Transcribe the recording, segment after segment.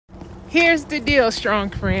Here's the deal, strong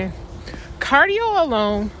friend. Cardio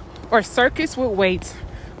alone or circuits with weights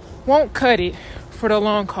won't cut it for the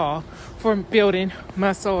long haul for building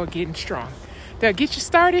muscle or getting strong. They'll get you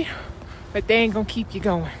started, but they ain't gonna keep you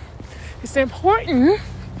going. It's important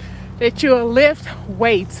that you lift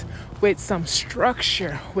weights with some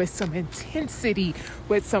structure, with some intensity,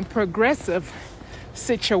 with some progressive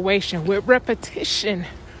situation, with repetition.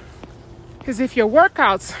 Because if your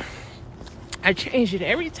workouts are changing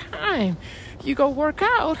every time you go work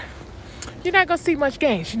out, you're not gonna see much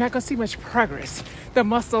gains. You're not gonna see much progress. The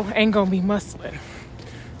muscle ain't gonna be muscling.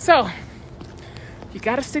 So you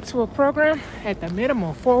gotta stick to a program at the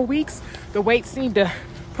minimum 4 weeks. The weights need to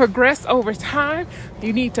progress over time.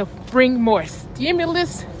 You need to bring more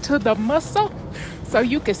stimulus to the muscle so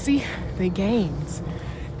you can see the gains.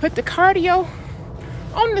 Put the cardio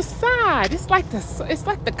on the side. It's like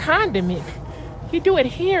the condiment. You do it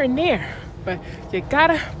here and there, but you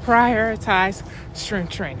gotta prioritize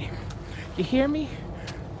strength training. You hear me?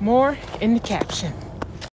 More in the caption.